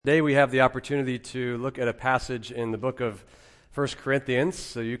Today we have the opportunity to look at a passage in the book of 1 Corinthians,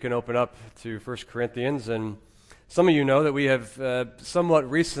 so you can open up to 1 Corinthians, and some of you know that we have somewhat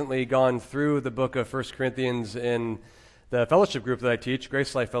recently gone through the book of 1 Corinthians in the fellowship group that I teach,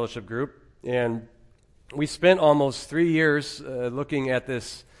 Grace Life Fellowship Group, and we spent almost 3 years looking at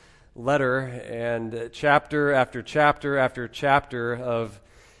this letter and chapter after chapter after chapter of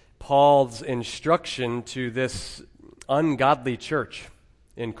Paul's instruction to this ungodly church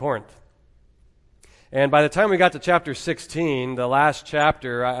in Corinth. And by the time we got to chapter 16, the last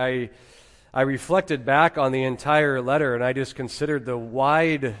chapter, I reflected back on the entire letter, and I just considered the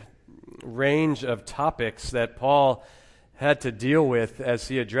wide range of topics that Paul had to deal with as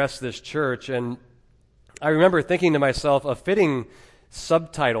he addressed this church. And I remember thinking to myself, a fitting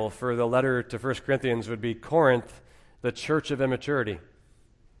subtitle for the letter to 1 Corinthians would be Corinth, the Church of Immaturity.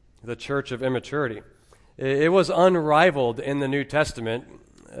 The Church of Immaturity. It was unrivaled in the New Testament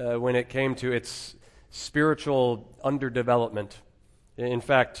when it came to its spiritual underdevelopment. In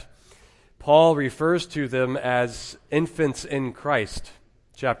fact, Paul refers to them as infants in Christ,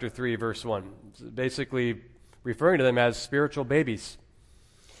 chapter 3, verse 1. Basically referring to them as spiritual babies.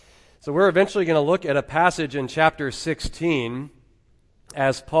 So we're eventually going to look at a passage in chapter 16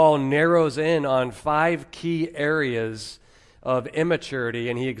 as Paul narrows in on 5 key areas of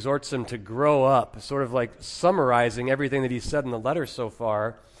immaturity, and he exhorts them to grow up, sort of like summarizing everything that he said in the letter so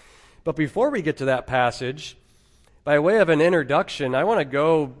far. But before we get to that passage, by way of an introduction, I want to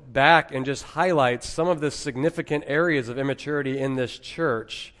go back and just highlight some of the significant areas of immaturity in this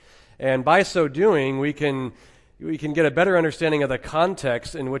church. And by so doing, we can get a better understanding of the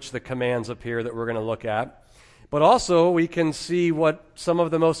context in which the commands appear that we're going to look at. But also, we can see what some of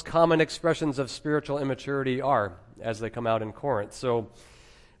the most common expressions of spiritual immaturity are as they come out in Corinth. So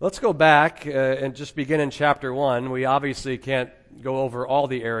let's go back and just begin in chapter 1. We obviously can't go over all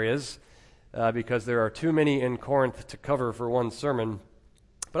the areas because there are too many in Corinth to cover for one sermon.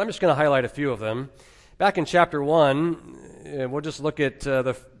 But I'm just going to highlight a few of them. Back in chapter 1, we'll just look at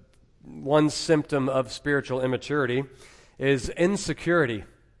the one symptom of spiritual immaturity is insecurity.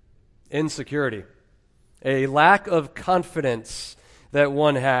 Insecurity. A lack of confidence that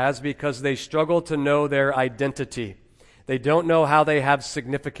one has because they struggle to know their identity. They don't know how they have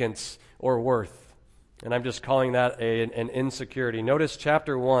significance or worth. And I'm just calling that an insecurity. Notice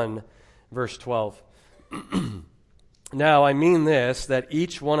chapter 1, verse 12. Now I mean this, that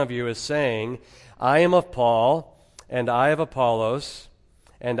each one of you is saying, I am of Paul, and I of Apollos,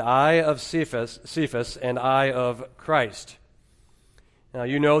 and I of Cephas, and I of Christ. Now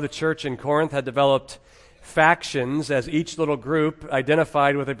you know the church in Corinth had developed factions as each little group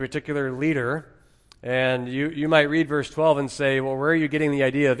identified with a particular leader. And you might read verse 12 and say, well, where are you getting the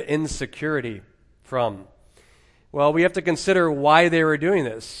idea of insecurity from? Well, we have to consider why they were doing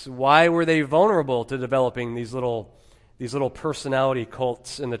this. Why were they vulnerable to developing these little personality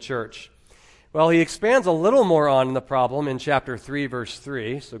cults in the church? Well, he expands a little more on the problem in chapter 3, verse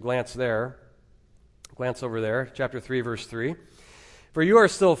 3. So glance there. Glance over there. Chapter 3, verse 3. For you are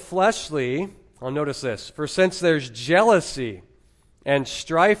still fleshly. I'll notice this. For since there's jealousy and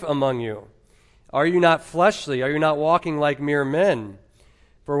strife among you, are you not fleshly? Are you not walking like mere men?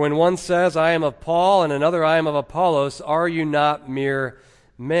 For when one says, I am of Paul, and another, I am of Apollos, are you not mere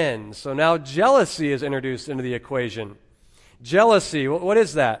men? So now jealousy is introduced into the equation. Jealousy, what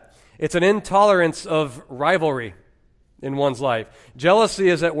is that? It's an intolerance of rivalry in one's life. Jealousy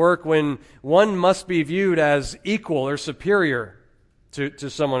is at work when one must be viewed as equal or superior to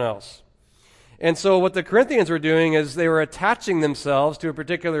someone else. And so what the Corinthians were doing is they were attaching themselves to a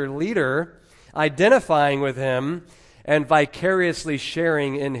particular leader, identifying with him, and vicariously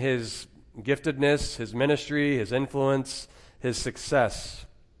sharing in his giftedness, his ministry, his influence, his success.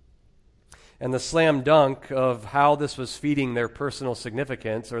 And the slam dunk of how this was feeding their personal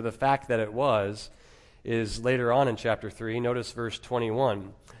significance, or the fact that it was, is later on in chapter 3. Notice verse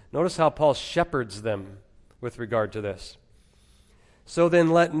 21. Notice how Paul shepherds them with regard to this. So then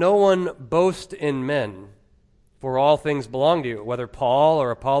let no one boast in men, for all things belong to you, whether Paul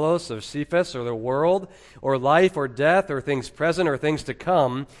or Apollos or Cephas or the world or life or death or things present or things to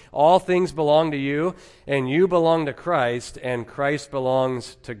come, all things belong to you, and you belong to Christ, and Christ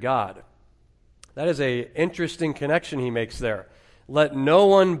belongs to God. That is an interesting connection he makes there. Let no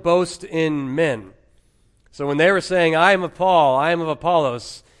one boast in men. So when they were saying, I am of Paul, I am of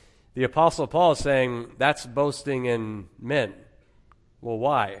Apollos, the Apostle Paul is saying, that's boasting in men. Well,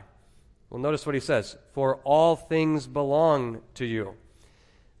 why? Well, notice what he says. For all things belong to you.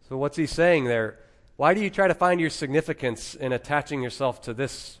 So what's he saying there? Why do you try to find your significance in attaching yourself to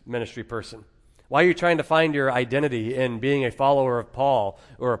this ministry person? Why are you trying to find your identity in being a follower of Paul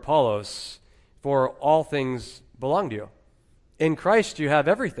or Apollos? For all things belong to you. In Christ you have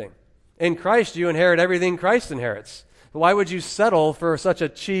everything. In Christ you inherit everything Christ inherits. Why would you settle for such a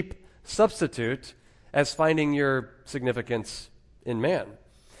cheap substitute as finding your significance in man?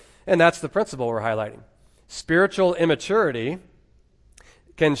 And that's the principle we're highlighting. Spiritual immaturity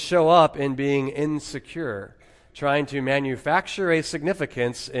can show up in being insecure, trying to manufacture a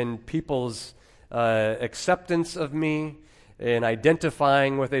significance in people's acceptance of me, in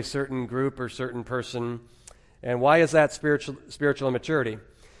identifying with a certain group or certain person. And why is that spiritual immaturity?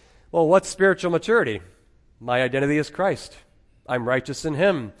 Well, what's spiritual maturity? My identity is Christ. I'm righteous in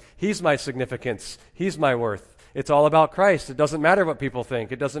Him. He's my significance. He's my worth. It's all about Christ. It doesn't matter what people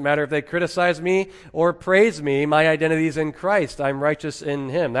think. It doesn't matter if they criticize me or praise me. My identity is in Christ. I'm righteous in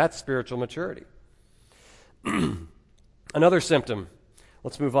Him. That's spiritual maturity. Another symptom.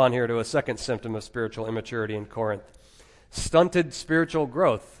 Let's move on here to a second symptom of spiritual immaturity in Corinth. Stunted spiritual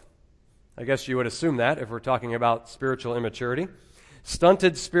growth. I guess you would assume that if we're talking about spiritual immaturity.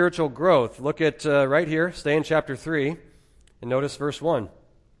 Stunted spiritual growth. Look at right here. Stay in chapter 3 and notice verse 1.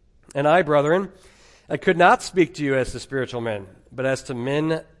 And I, brethren, I could not speak to you as to spiritual men, but as to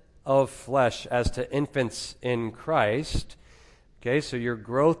men of flesh, as to infants in Christ. Okay, so your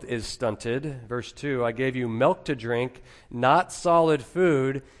growth is stunted. Verse 2, I gave you milk to drink, not solid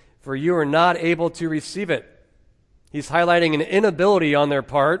food, for you are not able to receive it. He's highlighting an inability on their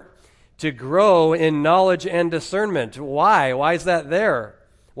part to grow in knowledge and discernment. Why? Why is that there?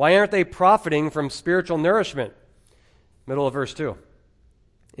 Why aren't they profiting from spiritual nourishment? Middle of verse 2.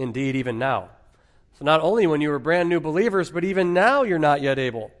 Indeed, even now. So not only when you were brand new believers, but even now you're not yet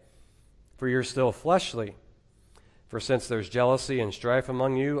able, for you're still fleshly. For since there's jealousy and strife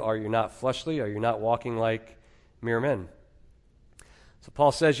among you, are you not fleshly? Are you not walking like mere men? So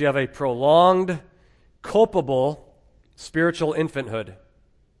Paul says you have a prolonged, culpable spiritual infanthood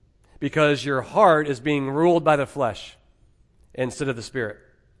because your heart is being ruled by the flesh instead of the Spirit.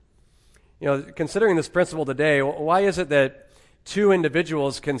 You know, considering this principle today, why is it that two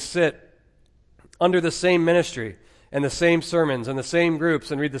individuals can sit under the same ministry and the same sermons and the same groups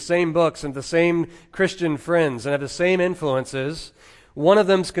and read the same books and the same Christian friends and have the same influences? One of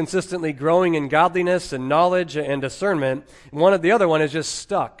them's consistently growing in godliness and knowledge and discernment. The other one is just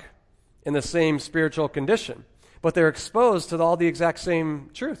stuck in the same spiritual condition. But they're exposed to all the exact same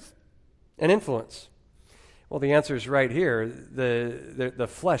truth and influence. Well, the answer is right here. The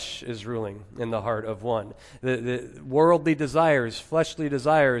flesh is ruling in the heart of one. The worldly desires, fleshly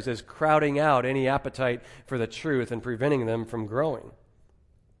desires, is crowding out any appetite for the truth and preventing them from growing.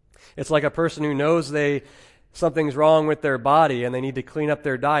 It's like a person who knows something's wrong with their body and they need to clean up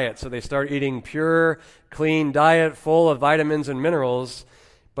their diet. So they start eating pure, clean diet full of vitamins and minerals,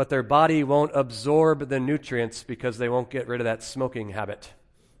 but their body won't absorb the nutrients because they won't get rid of that smoking habit.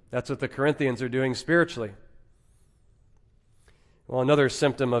 That's what the Corinthians are doing spiritually. Well, another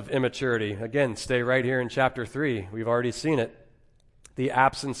symptom of immaturity, again, stay right here in chapter 3. We've already seen it. The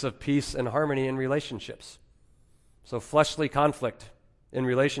absence of peace and harmony in relationships. So fleshly conflict in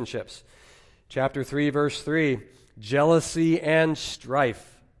relationships. Chapter 3, verse 3, jealousy and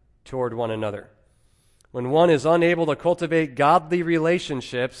strife toward one another. When one is unable to cultivate godly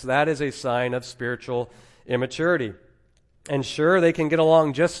relationships, that is a sign of spiritual immaturity. And sure, they can get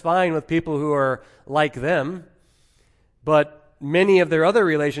along just fine with people who are like them, but many of their other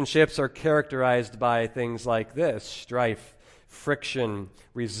relationships are characterized by things like this: strife, friction,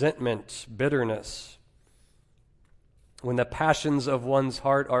 resentment, bitterness. When the passions of one's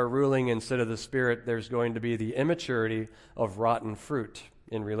heart are ruling instead of the Spirit, there's going to be the immaturity of rotten fruit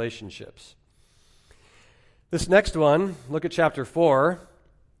in relationships. This next one, look at chapter 4,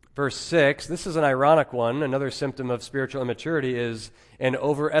 verse 6. This is an ironic one. Another symptom of spiritual immaturity is an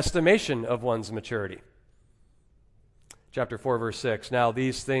overestimation of one's maturity. Chapter 4, verse 6. Now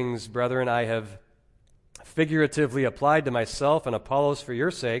these things, brethren, I have figuratively applied to myself and Apollos for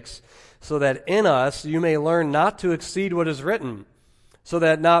your sakes, so that in us you may learn not to exceed what is written, so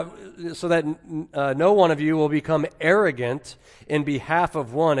that no one of you will become arrogant in behalf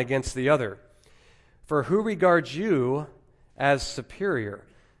of one against the other. For who regards you as superior?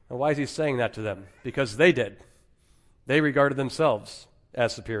 Now, why is he saying that to them? Because they did. They regarded themselves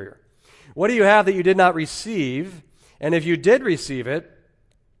as superior. What do you have that you did not receive? And if you did receive it,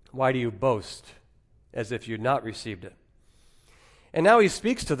 why do you boast as if you'd not received it? And now he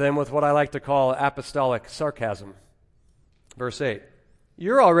speaks to them with what I like to call apostolic sarcasm. Verse 8,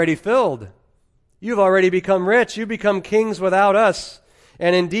 you're already filled. You've already become rich. You've become kings without us.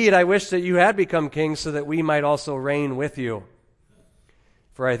 And indeed, I wish that you had become kings so that we might also reign with you.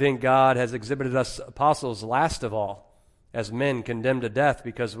 For I think God has exhibited us apostles last of all, as men condemned to death,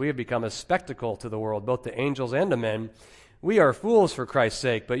 because we have become a spectacle to the world, both to angels and to men. We are fools for Christ's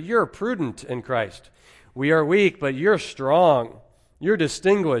sake, but you're prudent in Christ. We are weak, but you're strong. You're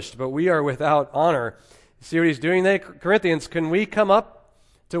distinguished, but we are without honor. See what he's doing there? Corinthians, can we come up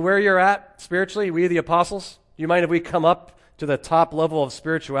to where you're at spiritually, we the apostles? Do you mind if we come up to the top level of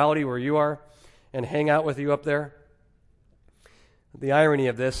spirituality where you are and hang out with you up there? The irony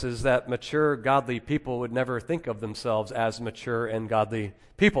of this is that mature, godly people would never think of themselves as mature and godly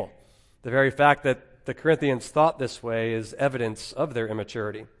people. The very fact that the Corinthians thought this way is evidence of their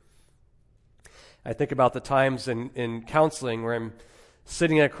immaturity. I think about the times in counseling where I'm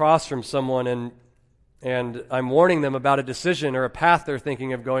sitting across from someone and I'm warning them about a decision or a path they're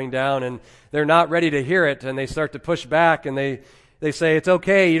thinking of going down, and they're not ready to hear it, and they start to push back, and they say, "It's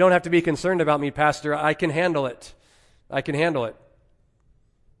okay, you don't have to be concerned about me, Pastor. I can handle it. I can handle it."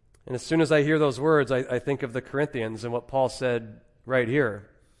 And as soon as I hear those words, I think of the Corinthians and what Paul said right here.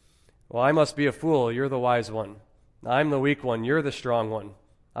 Well, I must be a fool. You're the wise one. I'm the weak one. You're the strong one.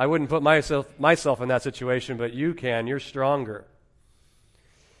 I wouldn't put myself in that situation, but you can. You're stronger.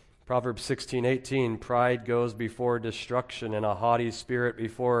 Proverbs 16:18, pride goes before destruction and a haughty spirit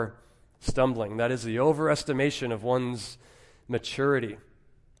before stumbling. That is the overestimation of one's maturity.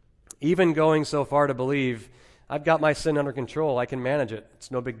 Even going so far to believe, I've got my sin under control. I can manage it.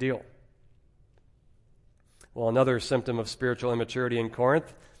 It's no big deal. Well, another symptom of spiritual immaturity in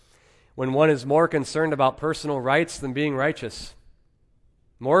Corinth, when one is more concerned about personal rights than being righteous,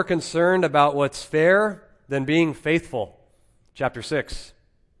 more concerned about what's fair than being faithful. Chapter 6.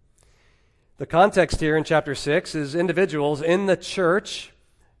 The context here in chapter 6 is individuals in the church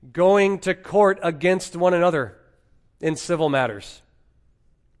going to court against one another in civil matters.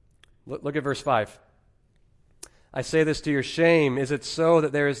 Look at verse 5. I say this to your shame. Is it so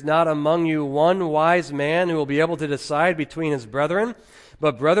that there is not among you one wise man who will be able to decide between his brethren?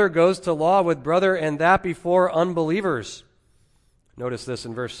 But brother goes to law with brother, and that before unbelievers. Notice this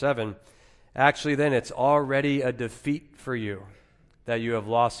in verse 7. Actually, then, it's already a defeat for you that you have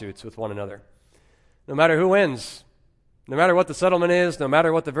lawsuits with one another. No matter who wins, no matter what the settlement is, no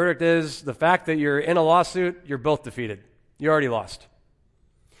matter what the verdict is, the fact that you're in a lawsuit, you're both defeated. You already lost.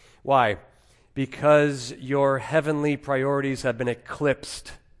 Why? Because your heavenly priorities have been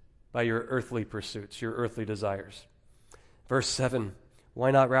eclipsed by your earthly pursuits, your earthly desires. Verse 7,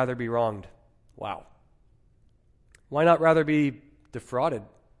 why not rather be wronged? Wow. Why not rather be defrauded?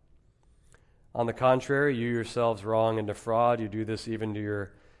 On the contrary, you yourselves wrong and defraud. You do this even to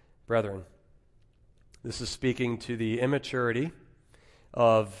your brethren. This is speaking to the immaturity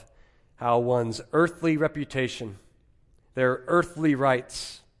of how one's earthly reputation, their earthly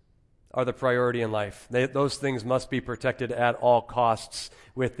rights, are the priority in life. Those things must be protected at all costs,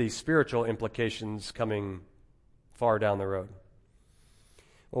 with the spiritual implications coming far down the road.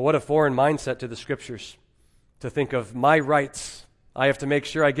 Well, what a foreign mindset to the Scriptures, to think of my rights. I have to make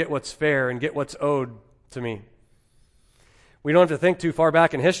sure I get what's fair and get what's owed to me. We don't have to think too far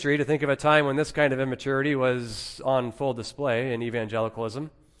back in history to think of a time when this kind of immaturity was on full display in evangelicalism.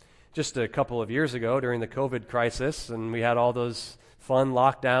 Just a couple of years ago during the COVID crisis, and we had all those fun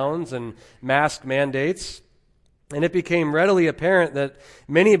lockdowns and mask mandates, and it became readily apparent that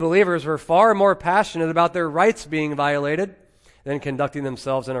many believers were far more passionate about their rights being violated than conducting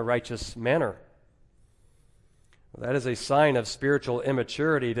themselves in a righteous manner. Well, that is a sign of spiritual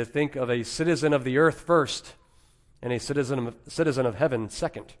immaturity, to think of a citizen of the earth first and a citizen of heaven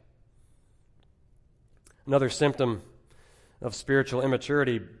second. Another symptom of spiritual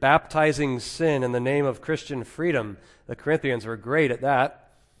immaturity, baptizing sin in the name of Christian freedom. The Corinthians were great at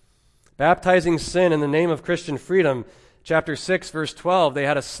that. Baptizing sin in the name of Christian freedom. Chapter 6, verse 12, they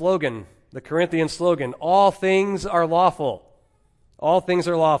had a slogan, the Corinthian slogan, all things are lawful. All things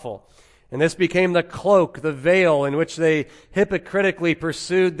are lawful. And this became the cloak, the veil in which they hypocritically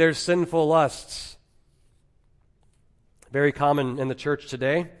pursued their sinful lusts. Very common in the church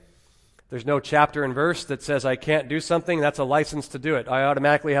today. There's no chapter and verse that says I can't do something. That's a license to do it. I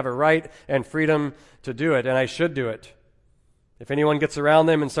automatically have a right and freedom to do it, and I should do it. If anyone gets around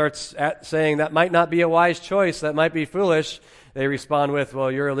them and starts saying that might not be a wise choice, that might be foolish, they respond with,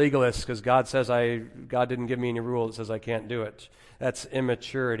 well, you're a legalist because God didn't give me any rule that says I can't do it. That's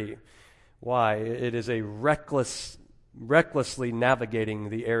immaturity. Why? It is a recklessly navigating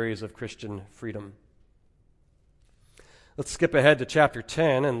the areas of Christian freedom. Let's skip ahead to chapter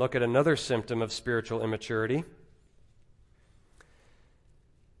 10 and look at another symptom of spiritual immaturity.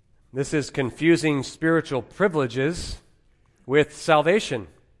 This is confusing spiritual privileges with salvation.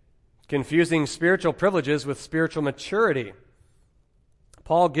 Confusing spiritual privileges with spiritual maturity.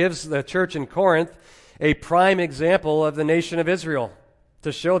 Paul gives the church in Corinth a prime example of the nation of Israel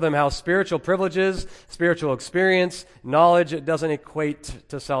to show them how spiritual privileges, spiritual experience, knowledge, it doesn't equate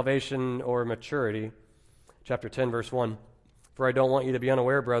to salvation or maturity. Chapter 10, verse 1. For I don't want you to be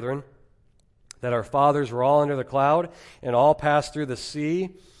unaware, brethren, that our fathers were all under the cloud, and all passed through the sea,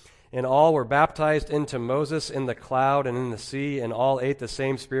 and all were baptized into Moses in the cloud and in the sea, and all ate the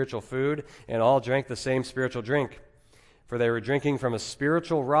same spiritual food, and all drank the same spiritual drink. For they were drinking from a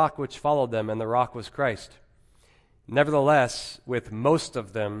spiritual rock which followed them, and the rock was Christ. Nevertheless, with most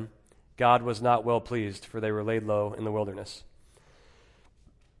of them, God was not well pleased, for they were laid low in the wilderness.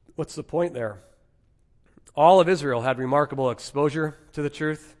 What's the point there? All of Israel had remarkable exposure to the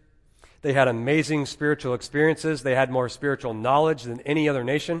truth. They had amazing spiritual experiences. They had more spiritual knowledge than any other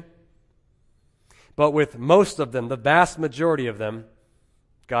nation. But with most of them, the vast majority of them,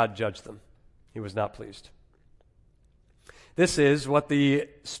 God judged them. He was not pleased. This is what the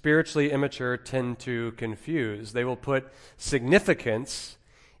spiritually immature tend to confuse. They will put significance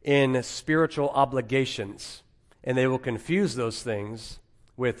in spiritual obligations, and they will confuse those things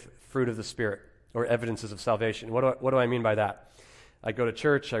with fruit of the Spirit or evidences of salvation. What do I mean by that? I go to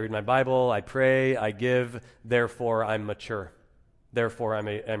church, I read my Bible, I pray, I give, therefore I'm mature. Therefore I'm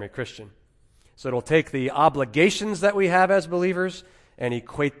a Christian. So it'll take the obligations that we have as believers and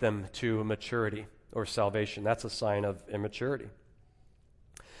equate them to maturity or salvation. That's a sign of immaturity.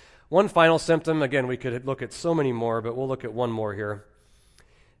 One final symptom, again, we could look at so many more, but we'll look at one more here.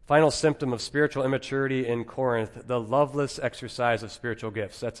 Final symptom of spiritual immaturity in Corinth, the loveless exercise of spiritual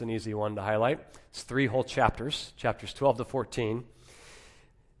gifts. That's an easy one to highlight. It's 3 whole chapters 12 to 14.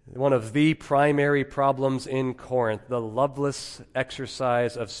 One of the primary problems in Corinth, the loveless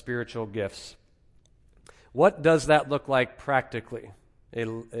exercise of spiritual gifts. What does that look like practically?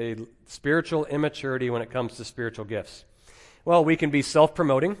 A spiritual immaturity when it comes to spiritual gifts. Well, we can be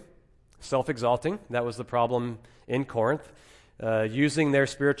self-promoting, self-exalting. That was the problem in Corinth. Using their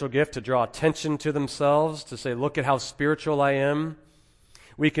spiritual gift to draw attention to themselves, to say, look at how spiritual I am.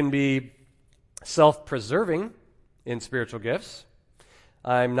 We can be self-preserving in spiritual gifts.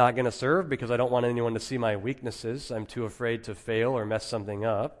 I'm not going to serve because I don't want anyone to see my weaknesses. I'm too afraid to fail or mess something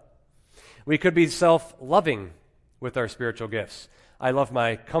up. We could be self-loving with our spiritual gifts. I love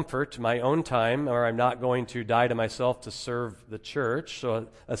my comfort, my own time, or I'm not going to die to myself to serve the church, so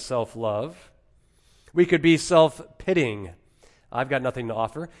a self-love. We could be self-pitying. I've got nothing to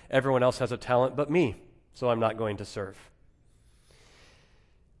offer. Everyone else has a talent but me, so I'm not going to serve.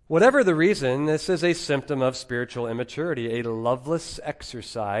 Whatever the reason, this is a symptom of spiritual immaturity, a loveless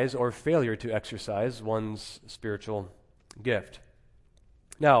exercise or failure to exercise one's spiritual gift.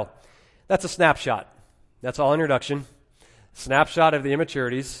 Now, that's a snapshot. That's all introduction. Snapshot of the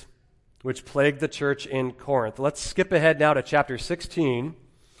immaturities which plagued the church in Corinth. Let's skip ahead now to chapter 16.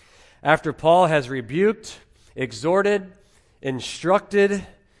 After Paul has rebuked, exhorted, instructed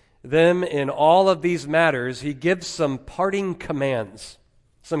them in all of these matters, he gives some parting commands,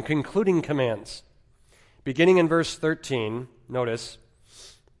 some concluding commands. Beginning in verse 13, notice,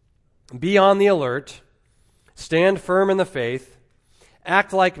 be on the alert, stand firm in the faith,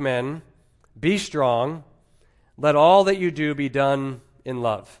 act like men, be strong, let all that you do be done in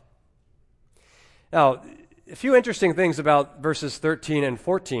love. Now, a few interesting things about verses 13 and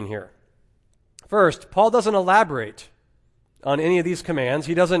 14 here. First, Paul doesn't elaborate on any of these commands.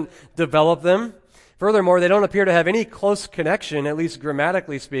 He doesn't develop them. Furthermore, they don't appear to have any close connection, at least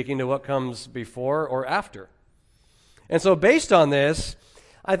grammatically speaking, to what comes before or after. And so based on this,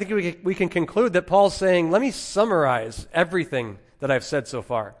 I think we can conclude that Paul's saying, let me summarize everything that I've said so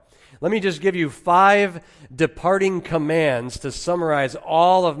far. Let me just give you 5 departing commands to summarize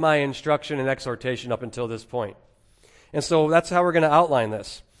all of my instruction and exhortation up until this point. And so that's how we're going to outline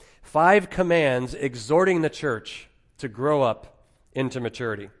this. 5 commands exhorting the church to grow up into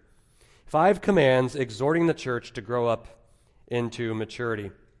maturity. 5 commands exhorting the church to grow up into maturity.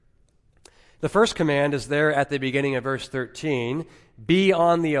 The first command is there at the beginning of verse 13. Be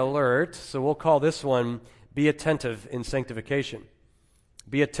on the alert. So we'll call this one, be attentive in sanctification.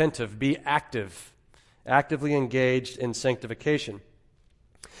 Be attentive, be active, actively engaged in sanctification.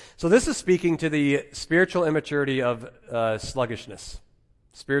 So this is speaking to the spiritual immaturity of sluggishness,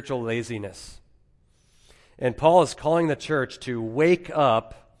 spiritual laziness. And Paul is calling the church to wake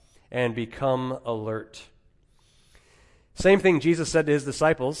up and become alert. Same thing Jesus said to his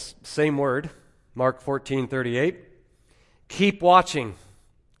disciples, same word, Mark 14:38. Keep watching,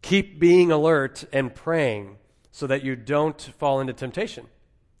 keep being alert and praying so that you don't fall into temptation,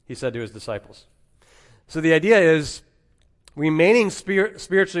 he said to his disciples. So the idea is remaining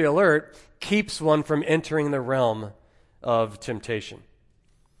spiritually alert keeps one from entering the realm of temptation.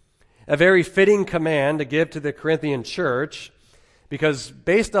 a very fitting command to give to the Corinthian church, because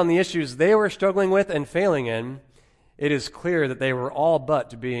based on the issues they were struggling with and failing in, it is clear that they were all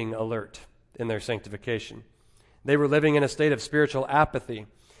but being alert in their sanctification. They were living in a state of spiritual apathy,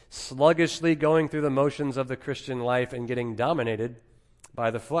 sluggishly going through the motions of the Christian life and getting dominated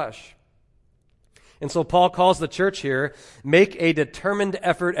by the flesh. And so Paul calls the church here, make a determined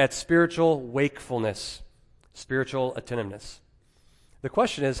effort at spiritual wakefulness, spiritual attentiveness. The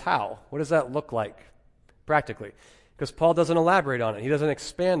question is how? What does that look like practically? Because Paul doesn't elaborate on it. He doesn't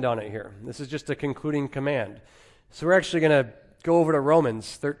expand on it here. This is just a concluding command. So we're actually going to go over to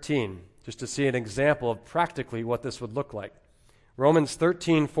Romans 13 just to see an example of practically what this would look like. Romans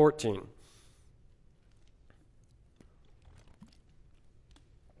 13:14.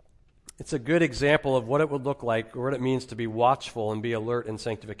 It's a good example of what it would look like or what it means to be watchful and be alert in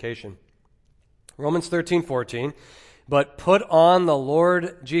sanctification. Romans 13:14. But put on the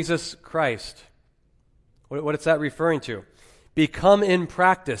Lord Jesus Christ. What is that referring to? Become in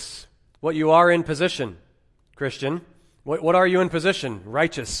practice what you are in position, Christian. What are you in position?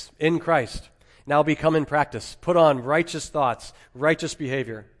 Righteous in Christ. Now become in practice. Put on righteous thoughts, righteous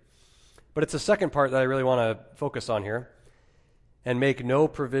behavior. But it's the second part that I really want to focus on here. And make no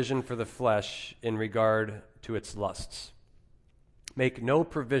provision for the flesh in regard to its lusts. Make no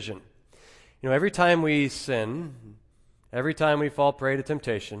provision. Every time we sin, every time we fall prey to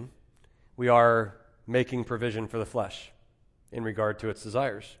temptation, we are making provision for the flesh in regard to its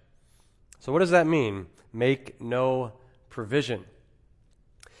desires. So what does that mean? Make no provision.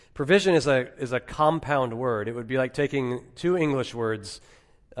 Provision is a compound word. It would be like taking two English words,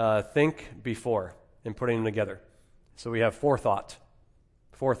 think, before, and putting them together. So we have forethought.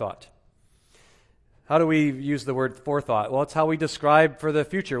 Forethought. How do we use the word forethought? Well, it's how we describe for the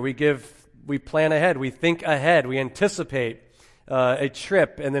future. We plan ahead. We think ahead. We anticipate a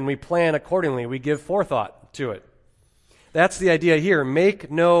trip, and then we plan accordingly. We give forethought to it. That's the idea here. Make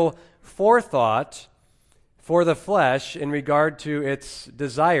no forethought for the flesh in regard to its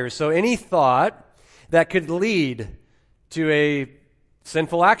desires. So any thought that could lead to a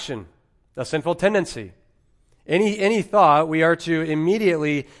sinful action, a sinful tendency, any thought, we are to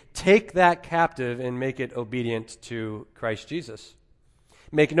immediately take that captive and make it obedient to Christ Jesus.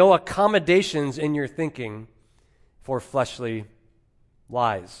 Make no accommodations in your thinking for fleshly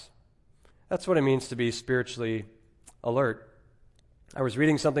lies. That's what it means to be spiritually alert. I was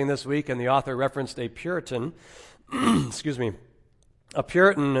reading something this week, and the author referenced a Puritan, a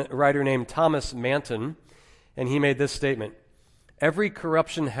Puritan writer named Thomas Manton, and he made this statement: every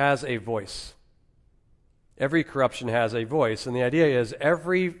corruption has a voice. Every corruption has a voice, and the idea is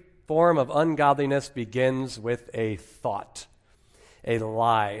every form of ungodliness begins with a thought, a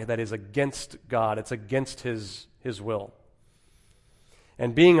lie that is against God. It's against His will.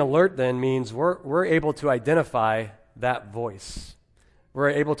 And being alert then means we're able to identify that voice.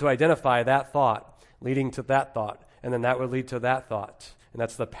 We're able to identify that thought leading to that thought, and then that would lead to that thought. And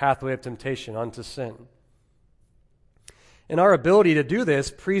that's the pathway of temptation unto sin. And our ability to do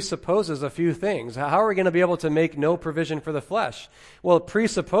this presupposes a few things. How are we going to be able to make no provision for the flesh? Well, it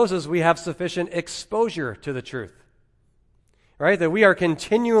presupposes we have sufficient exposure to the truth. Right? That we are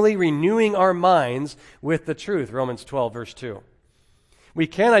continually renewing our minds with the truth, Romans 12, verse 2. We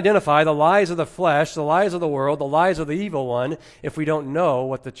can't identify the lies of the flesh, the lies of the world, the lies of the evil one, if we don't know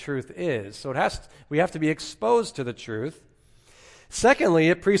what the truth is. So we have to be exposed to the truth. Secondly,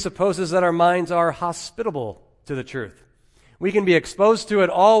 it presupposes that our minds are hospitable to the truth. We can be exposed to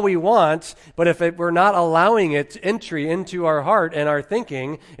it all we want, but if we're not allowing it entry into our heart and our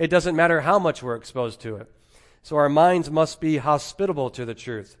thinking, it doesn't matter how much we're exposed to it. So our minds must be hospitable to the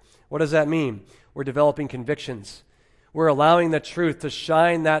truth. What does that mean? We're developing convictions. We're allowing the truth to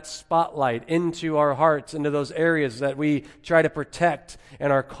shine that spotlight into our hearts, into those areas that we try to protect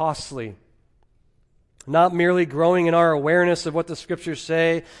and are costly. Not merely growing in our awareness of what the Scriptures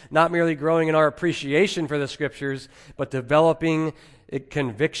say, not merely growing in our appreciation for the Scriptures, but developing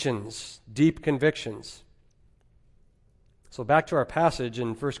convictions, deep convictions. So back to our passage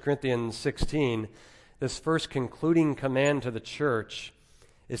in 1 Corinthians 16, this first concluding command to the church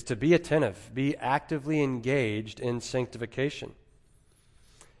is to be attentive, be actively engaged in sanctification.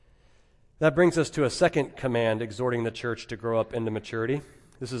 That brings us to a second command exhorting the church to grow up into maturity.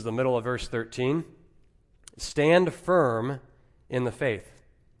 This is the middle of verse 13. Stand firm in the faith.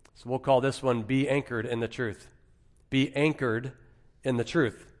 So we'll call this one, be anchored in the truth. Be anchored in the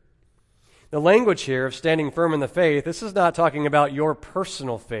truth. The language here of standing firm in the faith, this is not talking about your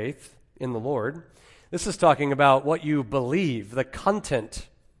personal faith in the Lord. This is talking about what you believe, the content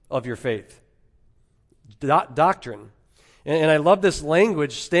of your faith. Doctrine. And I love this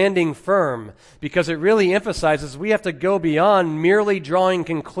language, standing firm, because it really emphasizes we have to go beyond merely drawing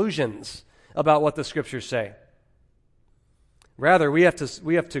conclusions about what the Scriptures say. Rather, we have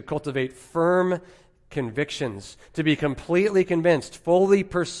to cultivate firm convictions, to be completely convinced, fully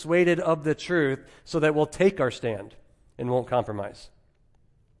persuaded of the truth, so that we'll take our stand and won't compromise.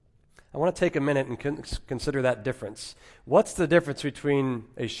 I want to take a minute and consider that difference. What's the difference between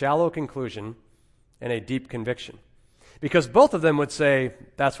a shallow conclusion and a deep conviction? Because both of them would say,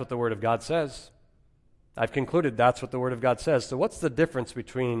 that's what the Word of God says. I've concluded that's what the Word of God says. So what's the difference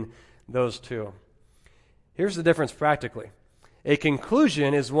between those two? Here's the difference practically. A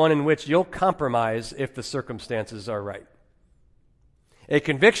conclusion is one in which you'll compromise if the circumstances are right. A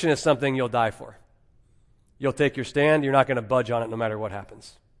conviction is something you'll die for. You'll take your stand. You're not going to budge on it no matter what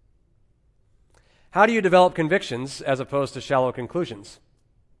happens. How do you develop convictions as opposed to shallow conclusions?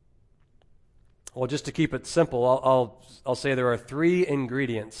 Well, just to keep it simple, I'll say there are 3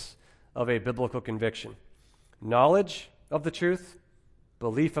 ingredients of a biblical conviction: knowledge of the truth,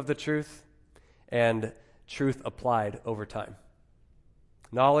 belief of the truth, and truth applied over time.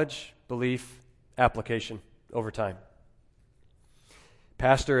 Knowledge, belief, application over time.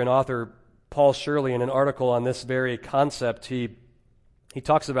 Pastor and author Paul Shirley, in an article on this very concept, he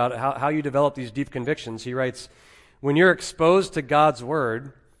talks about how you develop these deep convictions. He writes, when you're exposed to God's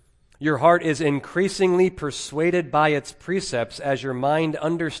Word, your heart is increasingly persuaded by its precepts as your mind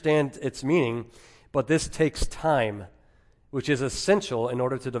understands its meaning, but this takes time, which is essential in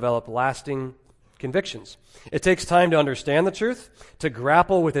order to develop lasting convictions. It takes time to understand the truth, to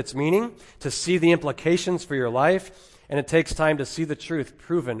grapple with its meaning, to see the implications for your life, and it takes time to see the truth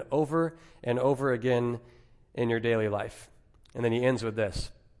proven over and over again in your daily life. And then he ends with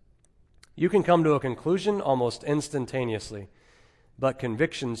this: you can come to a conclusion almost instantaneously, but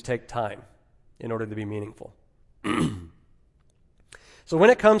convictions take time in order to be meaningful. So when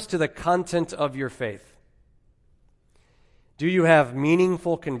it comes to the content of your faith, do you have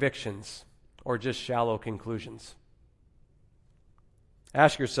meaningful convictions or just shallow conclusions?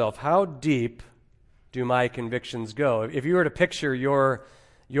 Ask yourself, how deep do my convictions go? If you were to picture your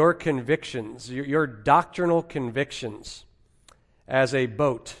convictions, your doctrinal convictions as a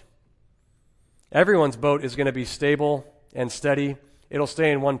boat, everyone's boat is going to be stable and steady. It'll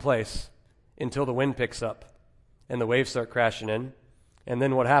stay in one place until the wind picks up and the waves start crashing in. And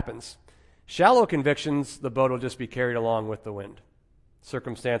then what happens? Shallow convictions, the boat will just be carried along with the wind.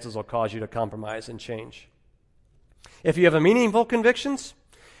 Circumstances will cause you to compromise and change. If you have a meaningful convictions,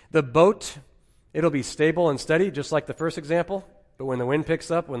 the boat, it'll be stable and steady, just like the first example. But when the wind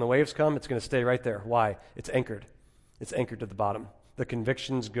picks up, when the waves come, it's going to stay right there. Why? It's anchored. It's anchored to the bottom. The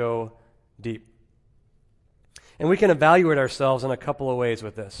convictions go deep. And we can evaluate ourselves in a couple of ways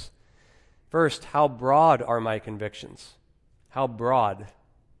with this. First, how broad are my convictions? How broad?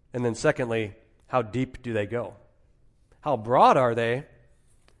 And then secondly, how deep do they go? How broad are they,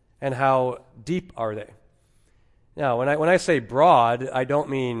 and how deep are they? Now, when I say broad, I don't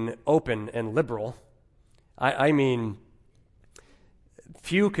mean open and liberal. I mean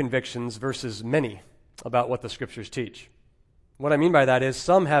few convictions versus many about what the Scriptures teach. What I mean by that is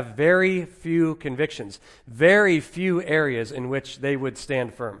some have very few convictions, very few areas in which they would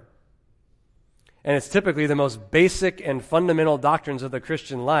stand firm. And it's typically the most basic and fundamental doctrines of the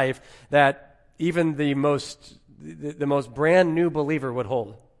Christian life that even the most brand new believer would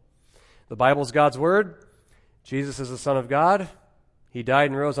hold. The Bible's God's Word. Jesus is the Son of God. He died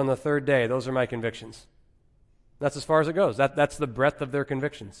and rose on the 3rd day. Those are my convictions. That's as far as it goes. That's the breadth of their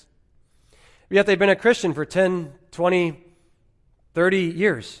convictions. Yet they've been a Christian for 10, 20, 30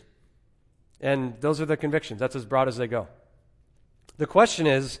 years. And those are the convictions. That's as broad as they go. The question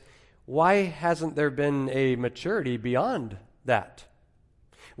is, why hasn't there been a maturity beyond that?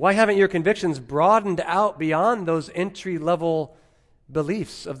 Why haven't your convictions broadened out beyond those entry-level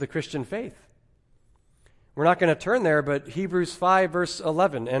beliefs of the Christian faith? We're not going to turn there, but Hebrews 5, verse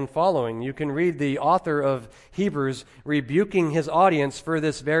 11 and following, you can read the author of Hebrews rebuking his audience for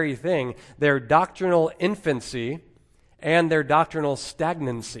this very thing, their doctrinal infancy and their doctrinal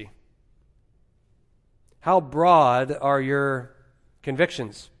stagnancy. How broad are your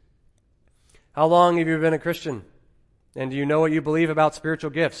convictions? How long have you been a Christian? And do you know what you believe about spiritual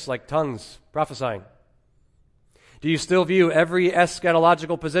gifts like tongues, prophesying? Do you still view every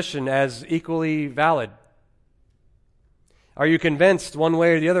eschatological position as equally valid? Are you convinced one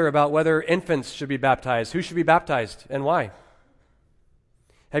way or the other about whether infants should be baptized? Who should be baptized and why?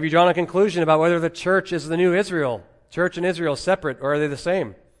 Have you drawn a conclusion about whether the church is the new Israel? Church and Israel separate, or are they the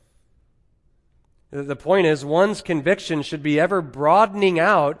same? The point is, one's conviction should be ever broadening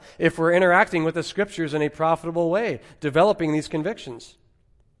out if we're interacting with the Scriptures in a profitable way, developing these convictions.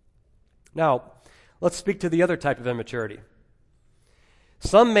 Now, let's speak to the other type of immaturity.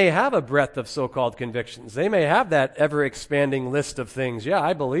 Some may have a breadth of so-called convictions. They may have that ever-expanding list of things. Yeah,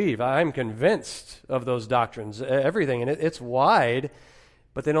 I believe, I'm convinced of those doctrines, everything, and it's wide,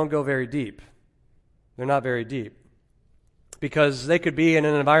 but they don't go very deep. They're not very deep. Because they could be in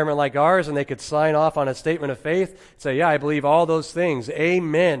an environment like ours and they could sign off on a statement of faith, say, yeah, I believe all those things,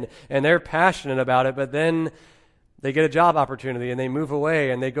 amen, and they're passionate about it, but then they get a job opportunity and they move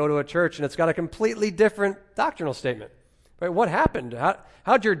away and they go to a church and it's got a completely different doctrinal statement. Right? What happened?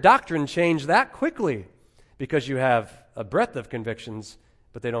 How'd your doctrine change that quickly? Because you have a breadth of convictions,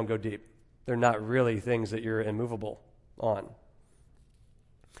 but they don't go deep. They're not really things that you're immovable on.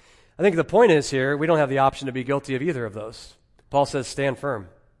 I think the point is here, we don't have the option to be guilty of either of those. Paul says, stand firm.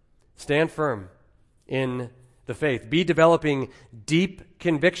 Stand firm in the faith. Be developing deep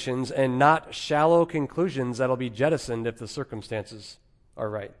convictions and not shallow conclusions that'll be jettisoned if the circumstances are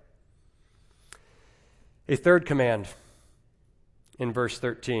right. A third command in verse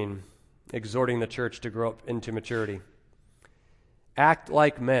 13, exhorting the church to grow up into maturity. Act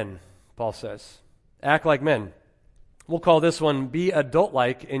like men, Paul says. Act like men. We'll call this one, be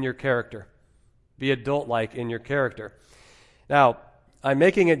adult-like in your character. Be adult-like in your character. Now, I'm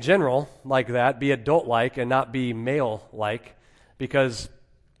making it general like that, be adult-like and not be male-like, because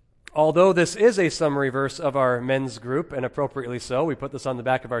although this is a summary verse of our men's group, and appropriately so, we put this on the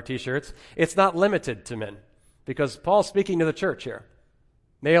back of our t-shirts, it's not limited to men, because Paul's speaking to the church here,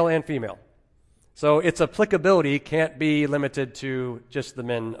 male and female. So its applicability can't be limited to just the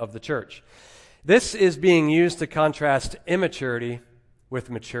men of the church. This is being used to contrast immaturity with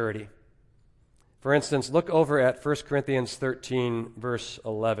maturity. For instance, look over at 1 Corinthians 13, verse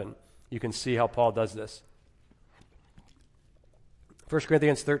 11. You can see how Paul does this. 1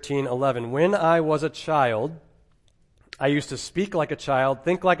 Corinthians 13, 11. When I was a child, I used to speak like a child,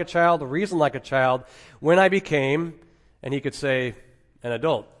 think like a child, reason like a child. When I became, and he could say, an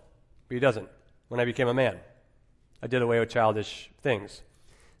adult, but he doesn't. When I became a man, I did away with childish things.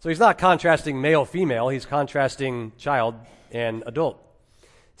 So he's not contrasting male-female, he's contrasting child and adult.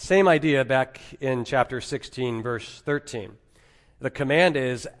 Same idea back in chapter 16, verse 13. The command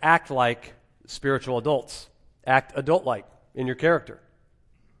is act like spiritual adults. Act adult-like in your character.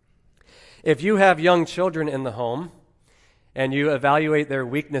 If you have young children in the home and you evaluate their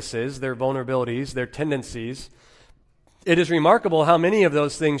weaknesses, their vulnerabilities, their tendencies, it is remarkable how many of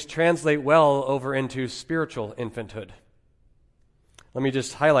those things translate well over into spiritual infanthood. Let me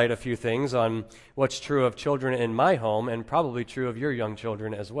just highlight a few things on what's true of children in my home and probably true of your young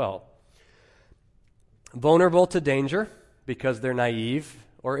children as well. Vulnerable to danger because they're naive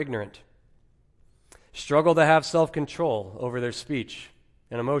or ignorant. Struggle to have self-control over their speech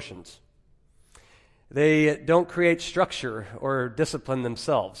and emotions. They don't create structure or discipline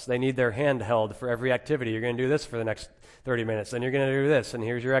themselves. They need their hand held for every activity. You're going to do this for the next 30 minutes, then you're going to do this, and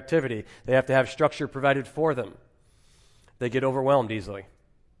here's your activity. They have to have structure provided for them. They get overwhelmed easily.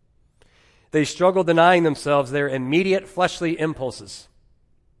 They struggle denying themselves their immediate fleshly impulses,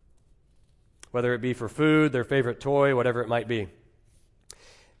 whether it be for food, their favorite toy, whatever it might be.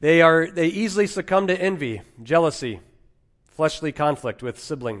 They easily succumb to envy, jealousy, fleshly conflict with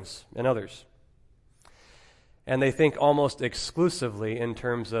siblings and others. And they think almost exclusively in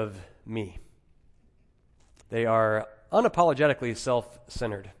terms of me. They are unapologetically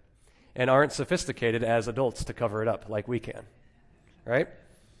self-centered and aren't sophisticated as adults to cover it up like we can, right?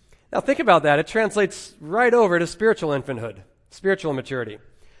 Now think about that. It translates right over to spiritual infanthood, spiritual maturity.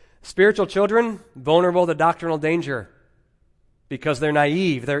 Spiritual children, vulnerable to doctrinal danger because they're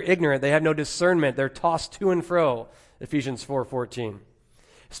naive, they're ignorant, they have no discernment, they're tossed to and fro, Ephesians 4:14.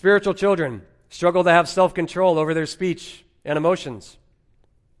 Spiritual children struggle to have self-control over their speech and emotions.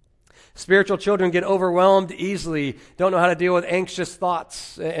 Spiritual children get overwhelmed easily, don't know how to deal with anxious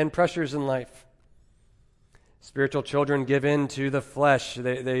thoughts and pressures in life. Spiritual children give in to the flesh.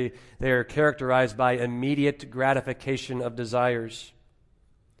 They are characterized by immediate gratification of desires.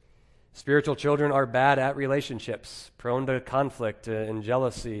 Spiritual children are bad at relationships, prone to conflict and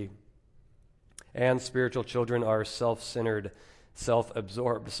jealousy. And spiritual children are self-centered,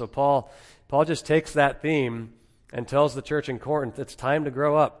 self-absorbed. So Paul just takes that theme and tells the church in Corinth, it's time to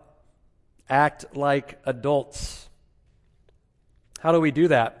grow up. Act like adults. How do we do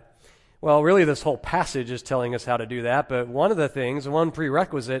that? Well, really this whole passage is telling us how to do that, but one of the things, one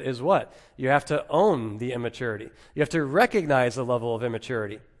prerequisite is what? You have to own the immaturity. You have to recognize the level of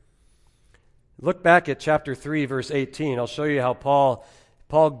immaturity. Look back at chapter 3, verse 18. I'll show you how Paul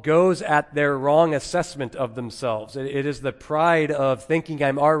Paul goes at their wrong assessment of themselves. It is the pride of thinking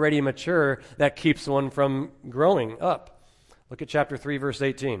I'm already mature that keeps one from growing up. Look at chapter 3, verse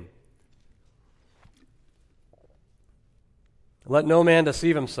 18. Let no man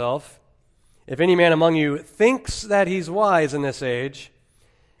deceive himself. If any man among you thinks that he's wise in this age,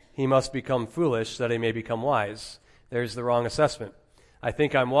 he must become foolish that he may become wise. There's the wrong assessment. I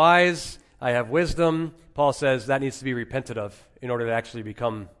think I'm wise, I have wisdom. Paul says that needs to be repented of in order to actually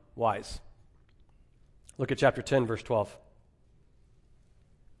become wise. Look at chapter 10, verse 12.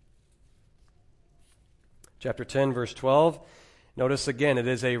 Chapter 10, verse 12. Notice again, it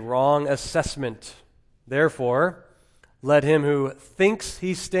is a wrong assessment. Therefore, let him who thinks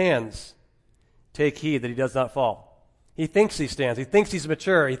he stands take heed that he does not fall. He thinks he stands. He thinks he's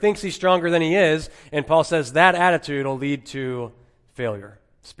mature. He thinks he's stronger than he is. And Paul says that attitude will lead to failure,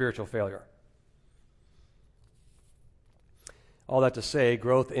 spiritual failure. All that to say,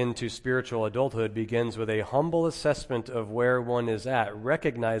 growth into spiritual adulthood begins with a humble assessment of where one is at,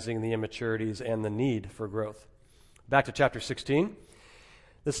 recognizing the immaturities and the need for growth. Back to chapter 16.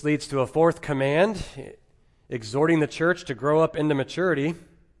 This leads to a fourth command, exhorting the church to grow up into maturity.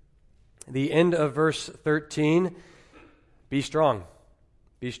 The end of verse 13, be strong.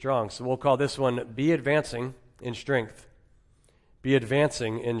 Be strong. So we'll call this one, be advancing in strength. Be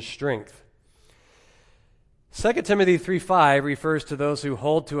advancing in strength. 2 Timothy 3:5 refers to those who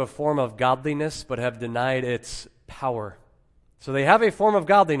hold to a form of godliness but have denied its power. So they have a form of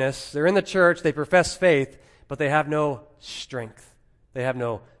godliness, they're in the church, they profess faith, but they have no strength. They have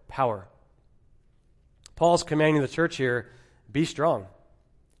no power. Paul's commanding the church here, be strong.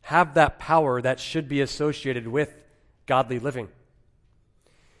 Have that power that should be associated with godly living.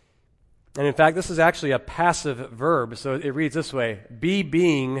 And in fact, this is actually a passive verb, so it reads this way, be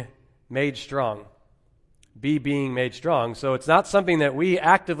being made strong. Be being made strong. So it's not something that we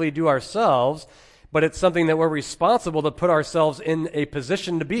actively do ourselves, but it's something that we're responsible to put ourselves in a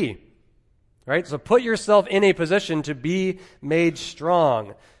position to be. Right? So put yourself in a position to be made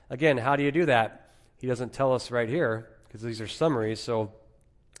strong. Again, how do you do that? He doesn't tell us right here, because these are summaries, so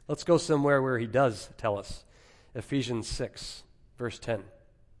let's go somewhere where he does tell us. Ephesians 6, verse 10.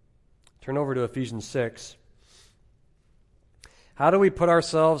 Turn over to Ephesians 6. How do we put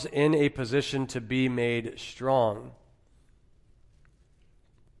ourselves in a position to be made strong?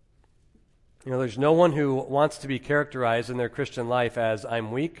 You know, there's no one who wants to be characterized in their Christian life as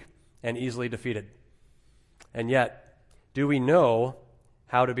I'm weak and easily defeated. And yet, do we know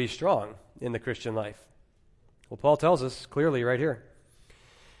how to be strong in the Christian life? Well, Paul tells us clearly right here.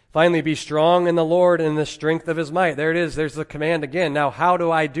 Finally, be strong in the Lord and in the strength of his might. There it is. There's the command again. Now, how do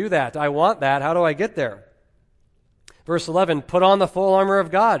I do that? I want that. How do I get there? Verse 11, put on the full armor of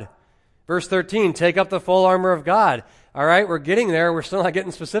God. Verse 13, take up the full armor of God. All right, we're getting there. We're still not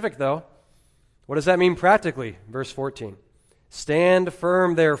getting specific, though. What does that mean practically? Verse 14, stand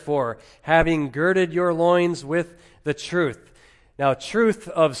firm, therefore, having girded your loins with the truth. Now, truth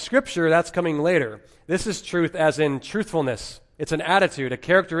of Scripture, that's coming later. This is truth as in truthfulness. It's an attitude, a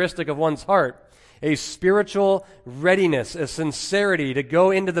characteristic of one's heart, a spiritual readiness, a sincerity to go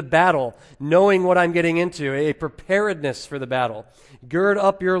into the battle, knowing what I'm getting into, a preparedness for the battle. Gird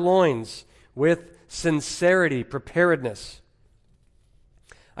up your loins with sincerity, preparedness.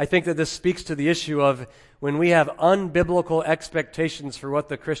 I think that this speaks to the issue of when we have unbiblical expectations for what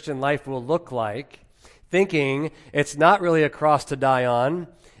the Christian life will look like, thinking it's not really a cross to die on,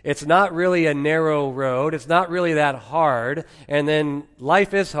 it's not really a narrow road. It's not really that hard. And then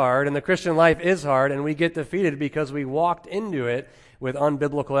life is hard, and the Christian life is hard, and we get defeated because we walked into it with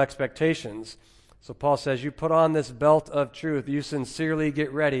unbiblical expectations. So Paul says, you put on this belt of truth. You sincerely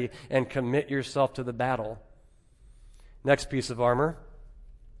get ready and commit yourself to the battle. Next piece of armor,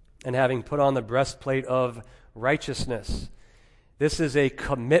 and having put on the breastplate of righteousness. This is a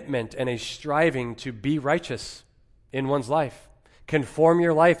commitment and a striving to be righteous in one's life. Conform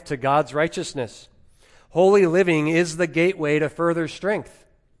your life to God's righteousness. Holy living is the gateway to further strength.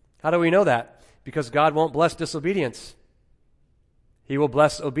 How do we know that? Because God won't bless disobedience. He will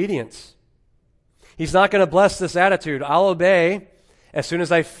bless obedience. He's not going to bless this attitude. I'll obey as soon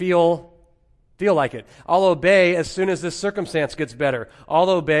as I feel like it. I'll obey as soon as this circumstance gets better.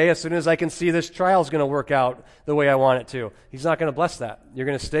 I'll obey as soon as I can see this trial is going to work out the way I want it to. He's not going to bless that. You're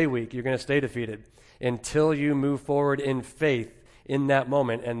going to stay weak. You're going to stay defeated until you move forward in faith in that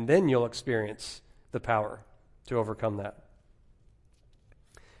moment, and then you'll experience the power to overcome that.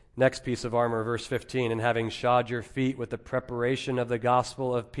 Next piece of armor, verse 15, and having shod your feet with the preparation of the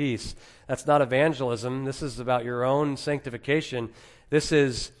gospel of peace. That's not evangelism. This is about your own sanctification. This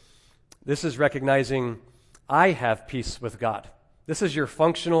is recognizing I have peace with God. This is your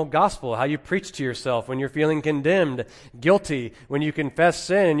functional gospel, how you preach to yourself when you're feeling condemned, guilty, when you confess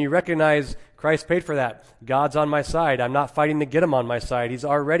sin and you recognize Christ paid for that. God's on my side. I'm not fighting to get him on my side. He's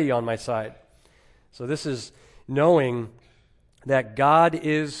already on my side. So this is knowing that God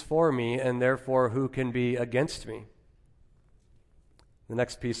is for me, and therefore who can be against me? The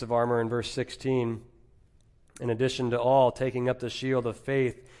next piece of armor in verse 16, in addition to all, taking up the shield of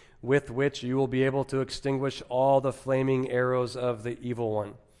faith, with which you will be able to extinguish all the flaming arrows of the evil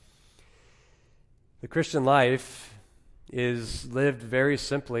one. The Christian life is lived very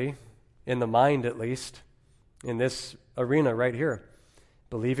simply, in the mind at least, in this arena right here.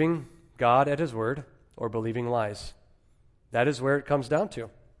 Believing God at his word or believing lies. That is where it comes down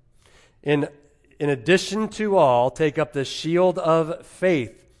to. In addition to all, take up the shield of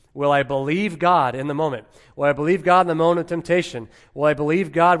faith. Will I believe God in the moment? Will I believe God in the moment of temptation? Will I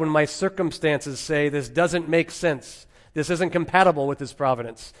believe God when my circumstances say this doesn't make sense? This isn't compatible with his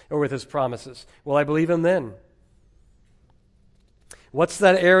providence or with his promises. Will I believe him then? What's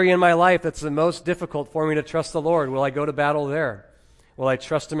that area in my life that's the most difficult for me to trust the Lord? Will I go to battle there? Will I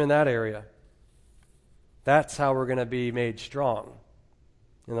trust him in that area? That's how we're going to be made strong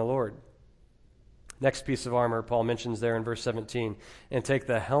in the Lord. Next piece of armor Paul mentions there in verse 17, and take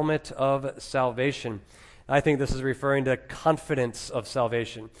the helmet of salvation. I think this is referring to confidence of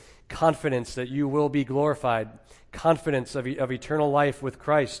salvation, confidence that you will be glorified, confidence of eternal life with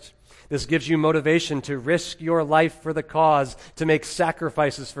Christ. This gives you motivation to risk your life for the cause, to make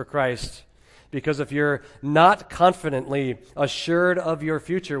sacrifices for Christ. Because if you're not confidently assured of your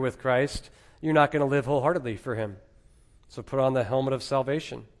future with Christ, you're not going to live wholeheartedly for him. So put on the helmet of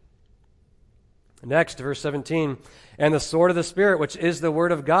salvation. Next, verse 17, and the sword of the Spirit, which is the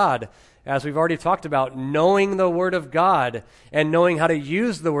word of God. As we've already talked about, knowing the word of God and knowing how to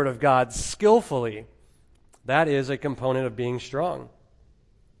use the word of God skillfully, that is a component of being strong.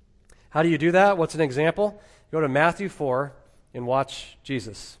 How do you do that? What's an example? Go to Matthew 4 and watch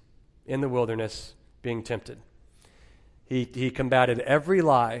Jesus in the wilderness being tempted. He combated every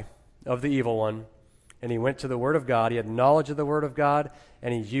lie of the evil one, and he went to the Word of God. He had knowledge of the Word of God,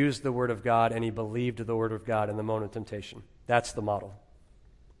 and he used the Word of God, and he believed the Word of God in the moment of temptation. That's the model.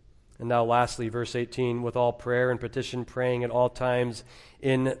 And now lastly, verse 18, with all prayer and petition, praying at all times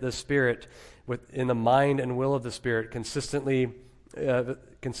in the Spirit, in the mind and will of the Spirit, consistently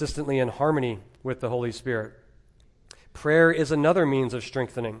in harmony with the Holy Spirit. Prayer is another means of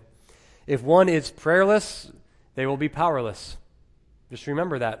strengthening. If one is prayerless, they will be powerless. Just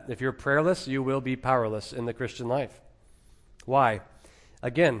remember that. If you're prayerless, you will be powerless in the Christian life. Why?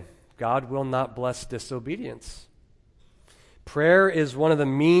 Again, God will not bless disobedience. Prayer is one of the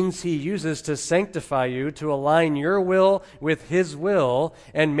means he uses to sanctify you, to align your will with his will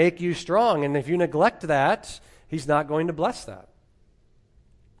and make you strong. And if you neglect that, he's not going to bless that.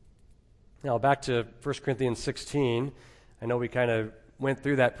 Now, back to 1 Corinthians 16. I know we kind of went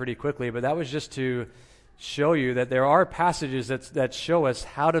through that pretty quickly, but that was just to show you that there are passages that show us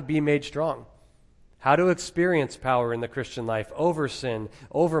how to be made strong, how to experience power in the Christian life over sin,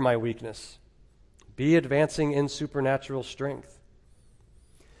 over my weakness. Be advancing in supernatural strength.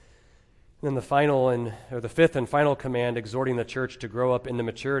 And then the fifth and final command, exhorting the church to grow up into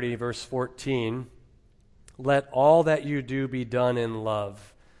maturity, verse 14, let all that you do be done in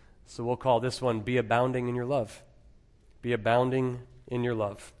love. So we'll call this one, be abounding in your love. Be abounding in your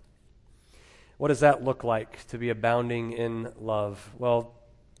love. What does that look like, to be abounding in love? Well,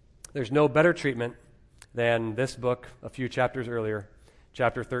 there's no better treatment than this book a few chapters earlier,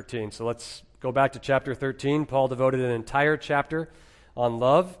 chapter 13. So let's go back to chapter 13. Paul devoted an entire chapter on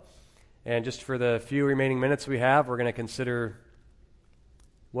love. And just for the few remaining minutes we have, we're going to consider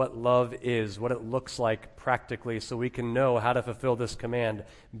what love is, what it looks like practically, so we can know how to fulfill this command.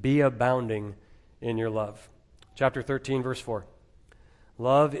 Be abounding in your love. Chapter 13, verse 4.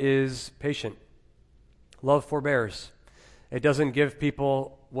 Love is patient. Love forbears. It doesn't give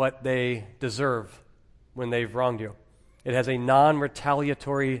people what they deserve when they've wronged you. It has a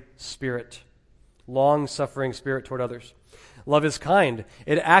non-retaliatory spirit, long-suffering spirit toward others. Love is kind.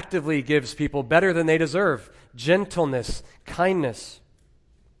 It actively gives people better than they deserve. Gentleness, kindness.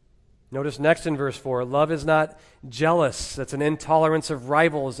 Notice next in verse 4, love is not jealous. That's an intolerance of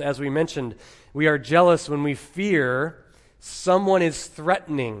rivals, as we mentioned. We are jealous when we fear someone is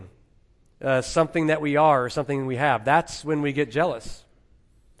threatening something that we are or something we have. That's when we get jealous.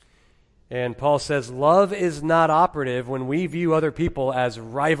 And Paul says, love is not operative when we view other people as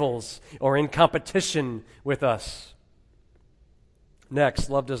rivals or in competition with us. Next,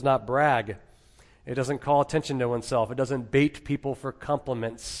 love does not brag. It doesn't call attention to oneself. It doesn't bait people for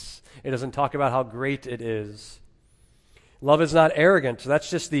compliments. It doesn't talk about how great it is. Love is not arrogant. That's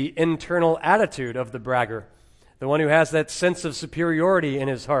just the internal attitude of the bragger, the one who has that sense of superiority in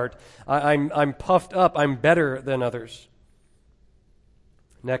his heart. I'm puffed up. I'm better than others.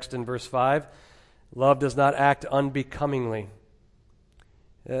 Next in verse 5, love does not act unbecomingly.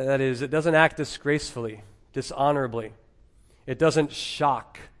 That is, it doesn't act disgracefully, dishonorably. It doesn't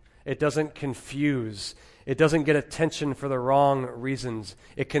shock. It doesn't confuse. It doesn't get attention for the wrong reasons.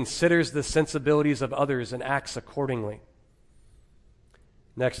 It considers the sensibilities of others and acts accordingly.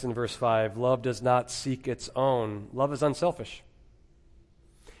 Next in verse 5, love does not seek its own. Love is unselfish.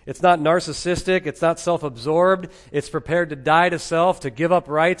 It's not narcissistic. It's not self-absorbed. It's prepared to die to self, to give up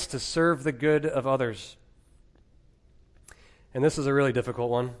rights, to serve the good of others. And this is a really difficult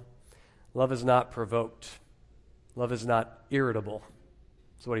one. Love is not provoked. Love is not irritable.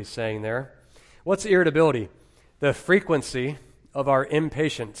 That's what he's saying there. What's irritability? The frequency of our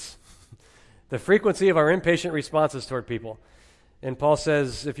impatience. The frequency of our impatient responses toward people. And Paul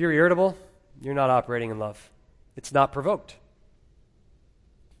says, if you're irritable, you're not operating in love. It's not provoked.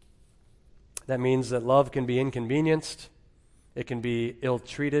 That means that love can be inconvenienced, it can be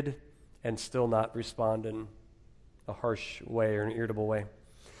ill-treated, and still not respond in a harsh way or an irritable way.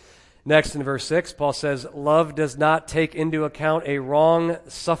 Next, in verse 6, Paul says, love does not take into account a wrong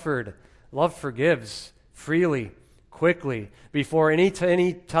suffered. Love forgives freely, quickly. Before any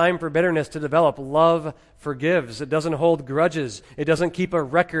time for bitterness to develop, love forgives. It doesn't hold grudges. It doesn't keep a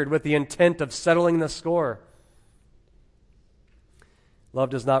record with the intent of settling the score. Love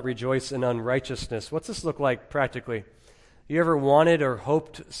does not rejoice in unrighteousness. What's this look like practically? You ever wanted or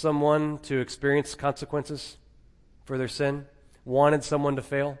hoped someone to experience consequences for their sin? Wanted someone to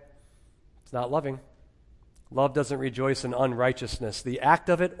fail? It's not loving. Love doesn't rejoice in unrighteousness, the act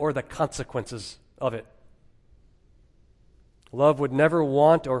of it or the consequences of it. Love would never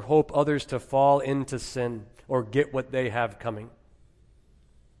want or hope others to fall into sin or get what they have coming.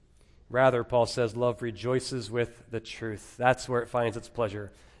 Rather, Paul says, love rejoices with the truth. That's where it finds its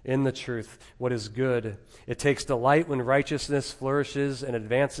pleasure, in the truth, what is good. It takes delight when righteousness flourishes and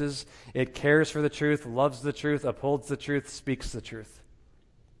advances. It cares for the truth, loves the truth, upholds the truth, speaks the truth.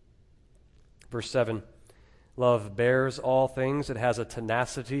 Verse 7, love bears all things. It has a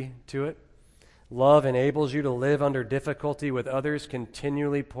tenacity to it. Love enables you to live under difficulty with others,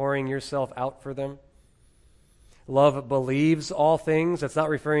 continually pouring yourself out for them. Love believes all things. That's not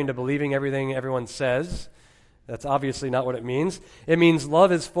referring to believing everything everyone says. That's obviously not what it means. It means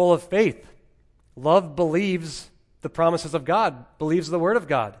love is full of faith. Love believes the promises of God, believes the word of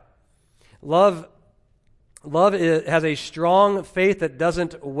God. Love has a strong faith that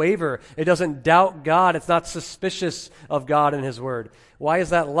doesn't waver. It doesn't doubt God. It's not suspicious of God and his word. Why is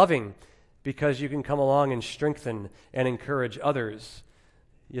that loving? Because you can come along and strengthen and encourage others.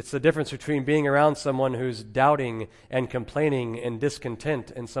 It's the difference between being around someone who's doubting and complaining and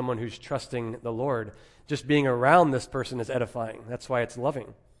discontent and someone who's trusting the Lord. Just being around this person is edifying. That's why it's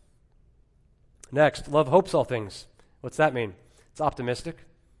loving. Next, love hopes all things. What's that mean? It's optimistic.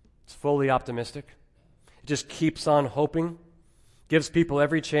 It's fully optimistic. It just keeps on hoping, gives people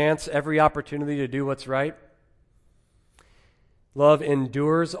every chance, every opportunity to do what's right. Love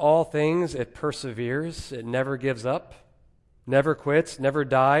endures all things. It perseveres. It never gives up. Never quits, never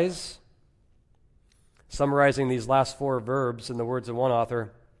dies. Summarizing these last four verbs in the words of one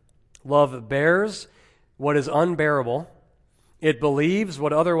author, love bears what is unbearable. It believes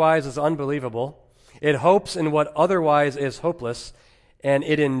what otherwise is unbelievable. It hopes in what otherwise is hopeless. And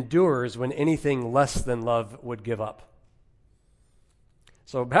it endures when anything less than love would give up.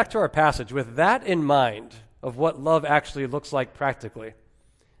 So back to our passage. With that in mind of what love actually looks like practically,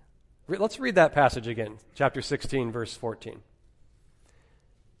 let's read that passage again, chapter 16, verse 14.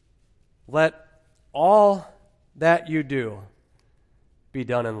 Let all that you do be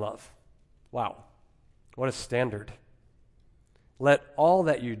done in love. Wow, what a standard. Let all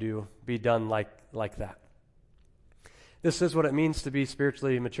that you do be done like that. This is what it means to be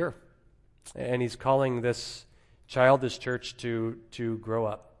spiritually mature. And he's calling this childish church to grow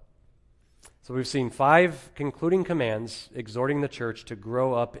up. So we've seen 5 concluding commands exhorting the church to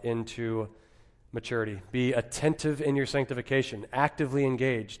grow up into maturity. Be attentive in your sanctification, actively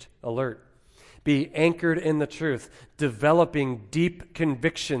engaged, alert. Be anchored in the truth, developing deep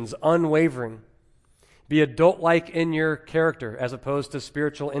convictions, unwavering. Be adult-like in your character as opposed to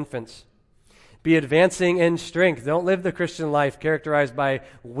spiritual infants. Be advancing in strength. Don't live the Christian life characterized by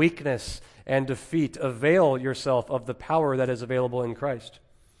weakness and defeat. Avail yourself of the power that is available in Christ.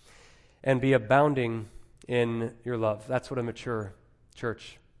 And be abounding in your love. That's what a mature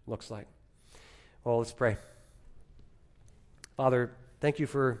church looks like. Well, let's pray. Father, thank you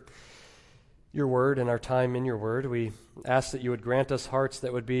for your word and our time in your word. We ask that you would grant us hearts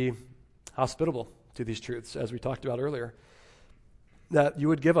that would be hospitable to these truths, as we talked about earlier. That you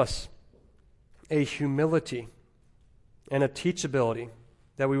would give us a humility and a teachability,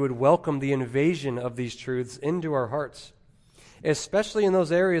 that we would welcome the invasion of these truths into our hearts, especially in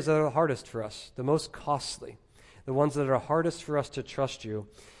those areas that are hardest for us, the most costly, the ones that are hardest for us to trust you.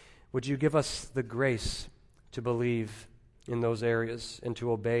 Would you give us the grace to believe in those areas and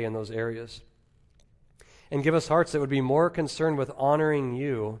to obey in those areas? And give us hearts that would be more concerned with honoring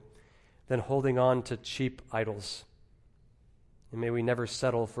you than holding on to cheap idols. And may we never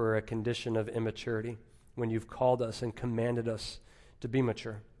settle for a condition of immaturity when you've called us and commanded us to be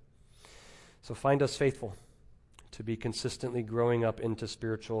mature. So find us faithful to be consistently growing up into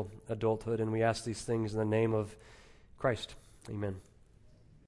spiritual adulthood. And we ask these things in the name of Christ. Amen.